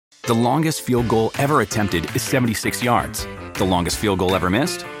The longest field goal ever attempted is 76 yards. The longest field goal ever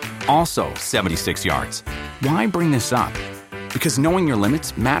missed? Also 76 yards. Why bring this up? Because knowing your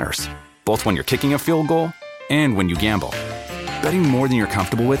limits matters, both when you're kicking a field goal and when you gamble. Betting more than you're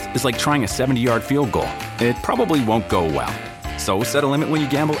comfortable with is like trying a 70-yard field goal. It probably won't go well. So set a limit when you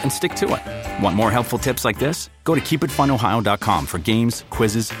gamble and stick to it. Want more helpful tips like this? Go to keepitfunohio.com for games,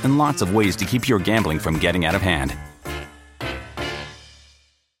 quizzes, and lots of ways to keep your gambling from getting out of hand.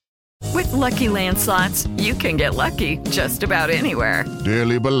 With Lucky Land Slots, you can get lucky just about anywhere.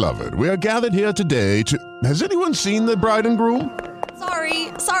 Dearly beloved, we are gathered here today to... Has anyone seen the bride and groom?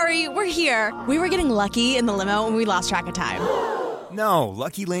 Sorry, we're here. We were getting lucky in the limo and we lost track of time. No,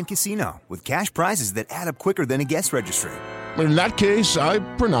 Lucky Land Casino, with cash prizes that add up quicker than a guest registry. In that case, I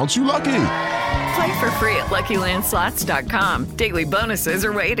pronounce you lucky. Play for free at LuckyLandSlots.com. Daily bonuses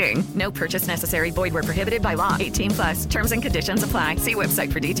are waiting. No purchase necessary. Void where prohibited by law. 18+. Terms and conditions apply. See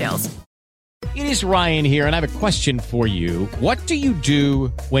website for details. It is Ryan here, and I have a question for you. What do you do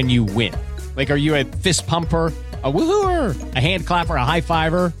when you win? Like, are you a fist pumper, a woohooer, a hand clapper, a high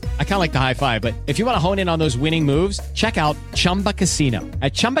fiver? I kind of like the high five, but if you want to hone in on those winning moves, check out Chumba Casino.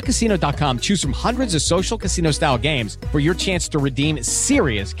 At ChumbaCasino.com, choose from hundreds of social casino-style games for your chance to redeem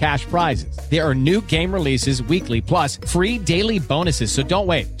serious cash prizes. There are new game releases weekly, plus free daily bonuses, so don't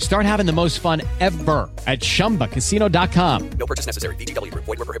wait. Start having the most fun ever at ChumbaCasino.com. No purchase necessary. VGW. Void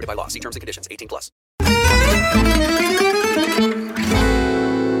where prohibited by law. See terms and conditions. 18+.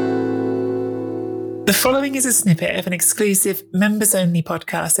 The following is a snippet of an exclusive members-only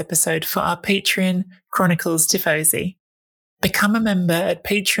podcast episode for our Patreon Chronicles Tifosi. Become a member at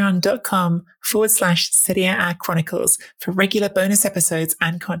patreon.com/Serie A Chronicles for regular bonus episodes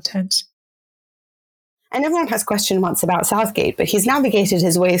and content. And everyone has question marks about Southgate, but he's navigated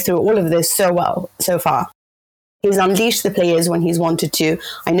his way through all of this so well so far. He's unleashed the players when he's wanted to.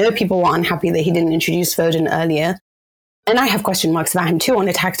 I know people were unhappy that he didn't introduce Foden earlier. And I have question marks about him too on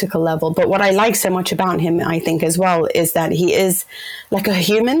a tactical level. But what I like so much about him, I think as well, is that he is like a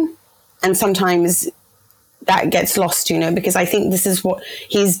human. And sometimes that gets lost, because I think this is what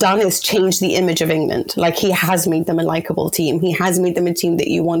he's done is change the image of England. Like, he has made them a likable team. He has made them a team that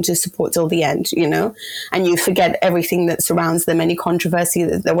you want to support till the end, and you forget everything that surrounds them, any controversy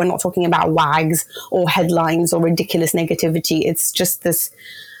that we're not talking about wags or headlines or ridiculous negativity. It's just this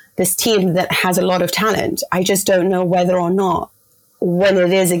team that has a lot of talent. I just don't know whether or not, when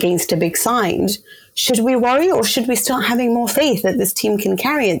it is against a big side, should we worry or should we start having more faith that this team can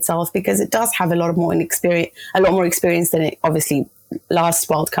carry itself? Because it does have a lot more experience than it obviously last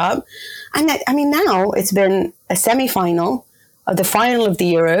World Cup. And now it's been a semi-final of the final of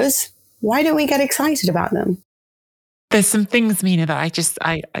the Euros. Why don't we get excited about them? There's some things, Mina, that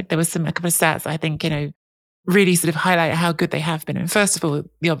there was a couple of stats I think, really sort of highlight how good they have been. And first of all,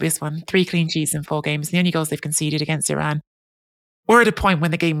 the obvious one, 3 clean sheets in 4 games. The only goals they've conceded against Iran were at a point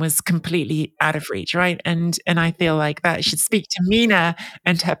when the game was completely out of reach, right? And I feel like that should speak to Mina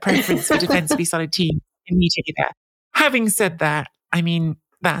and her preference for defensively solid teams immediately there. Having said that,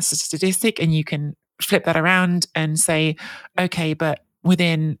 that's a statistic and you can flip that around and say, okay, but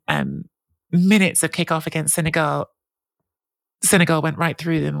within minutes of kickoff against Senegal went right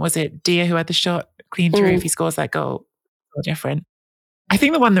through them. Was it Dia who had the shot clean through? If he scores that goal, it's different. I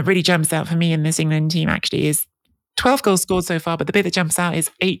think the one that really jumps out for me in this England team actually is 12 goals scored so far, but the bit that jumps out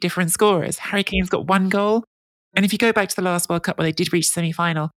is 8 different scorers. Harry Kane's got 1 goal. And if you go back to the last World Cup where they did reach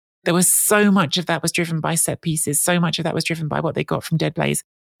semi-final, there was so much of that was driven by set pieces. So much of that was driven by what they got from dead plays.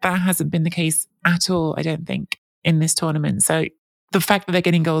 That hasn't been the case at all, I don't think, in this tournament. So the fact that they're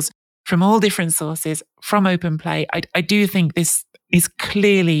getting goals from all different sources, from open play, I do think this is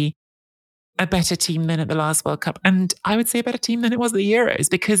clearly a better team than at the last World Cup. And I would say a better team than it was at the Euros,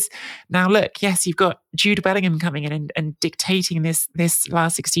 because now look, yes, you've got Jude Bellingham coming in and dictating this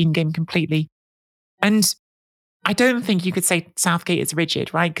last 16 game completely. And I don't think you could say Southgate is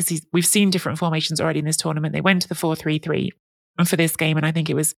rigid, right? Because we've seen different formations already in this tournament. They went to the 4-3-3 for this game, and I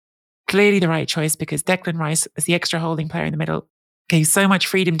think it was clearly the right choice because Declan Rice, as the extra holding player in the middle, gave so much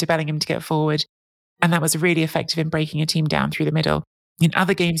freedom to Bellingham to get forward. And that was really effective in breaking a team down through the middle. In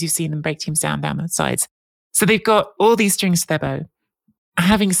other games, you've seen them break teams down the sides. So they've got all these strings to their bow.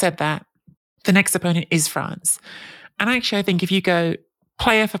 Having said that, the next opponent is France. And actually, I think if you go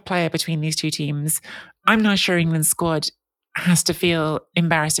player for player between these two teams, I'm not sure England's squad has to feel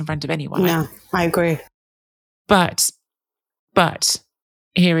embarrassed in front of anyone. No, I agree. But,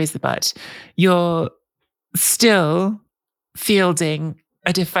 here is the but. You're still fielding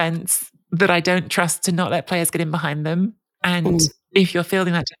a defence that I don't trust to not let players get in behind them. And if you're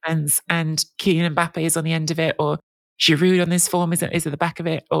fielding that defence and Kylian Mbappe is on the end of it, or Giroud on this form is at the back of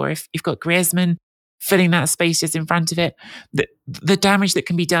it, or if you've got Griezmann filling that space just in front of it, the damage that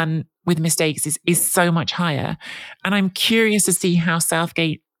can be done with mistakes is so much higher. And I'm curious to see how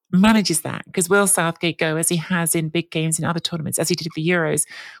Southgate manages that, because will Southgate go as he has in big games in other tournaments, as he did at the Euros?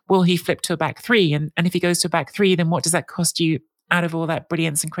 Will he flip to a back three? And if he goes to a back three, then what does that cost you out of all that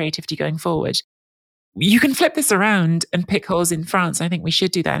brilliance and creativity going forward? You can flip this around and pick holes in France. I think we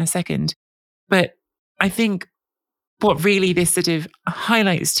should do that in a second. But I think what really this sort of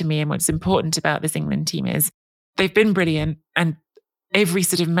highlights to me, and what's important about this England team, is they've been brilliant, and every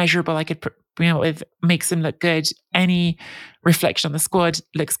sort of measurable I could bring out with makes them look good. Any reflection on the squad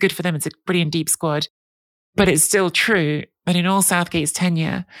looks good for them. It's a brilliant deep squad. But it's still true that in all Southgate's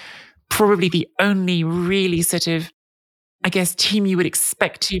tenure, probably the only really sort of, I guess, team you would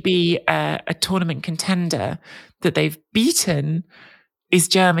expect to be a tournament contender that they've beaten is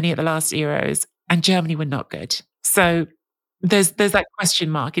Germany at the last Euros, and Germany were not good. So there's that question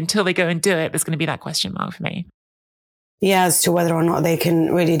mark. Until they go and do it, there's going to be that question mark for me. Yeah, as to whether or not they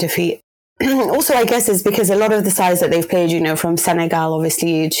can really defeat. Also, I guess is because a lot of the sides that they've played, from Senegal,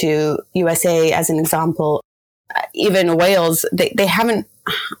 obviously, to USA, as an example, even Wales, they haven't.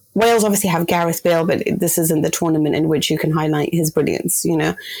 Wales obviously have Gareth Bale, but this isn't the tournament in which you can highlight his brilliance.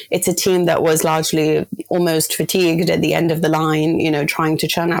 It's a team that was largely almost fatigued at the end of the line, trying to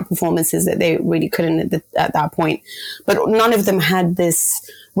churn out performances that they really couldn't at that point. But none of them had this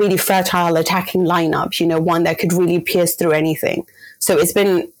really fertile attacking lineup, one that could really pierce through anything. So it's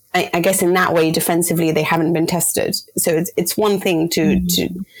been, I guess in that way, defensively, they haven't been tested. So it's one thing to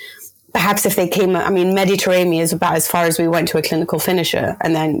perhaps if they came, Mehdi Taremi is about as far as we went to a clinical finisher.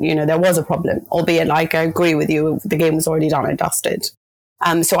 And then, there was a problem, albeit I agree with you, the game was already done and dusted.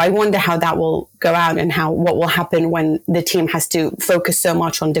 So I wonder how that will go out and what will happen when the team has to focus so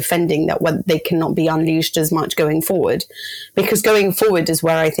much on defending that they cannot be unleashed as much going forward. Because going forward is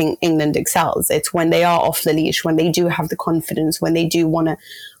where I think England excels. It's when they are off the leash, when they do have the confidence, when they do want to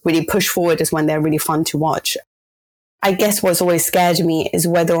really push forward is when they're really fun to watch. I guess what's always scared me is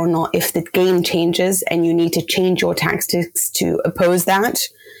whether or not if the game changes and you need to change your tactics to oppose that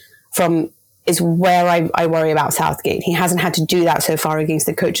is where I worry about Southgate. He hasn't had to do that so far against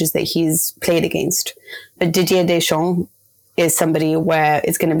the coaches that he's played against. But Didier Deschamps is somebody where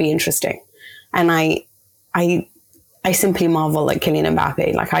it's going to be interesting. And I simply marvel at Kylian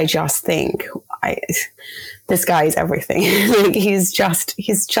Mbappe. I just think this guy is everything. He's just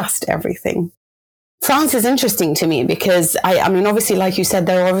everything. France is interesting to me because obviously, like you said,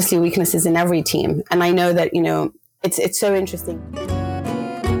 there are obviously weaknesses in every team. And I know that, it's so interesting.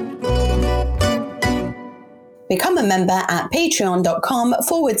 Become a member at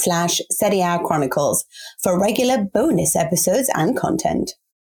patreon.com/Serie A Chronicles for regular bonus episodes and content.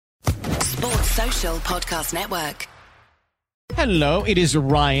 Sports Social Podcast Network. Hello, it is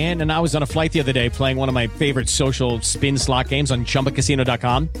Ryan, and I was on a flight the other day playing one of my favorite social spin slot games on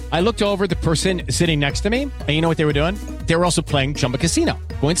ChumbaCasino.com. I looked over at the person sitting next to me, and you know what they were doing? They were also playing Chumba Casino.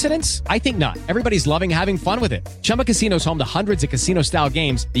 Coincidence? I think not. Everybody's loving having fun with it. Chumba Casino is home to hundreds of casino-style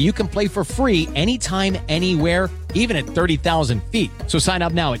games that you can play for free anytime, anywhere, even at 30,000 feet. So sign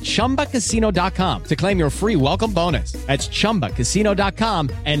up now at ChumbaCasino.com to claim your free welcome bonus. That's ChumbaCasino.com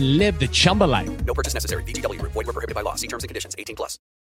and live the Chumba life. No purchase necessary. VGW. Void where prohibited by law. See terms and conditions. 18+.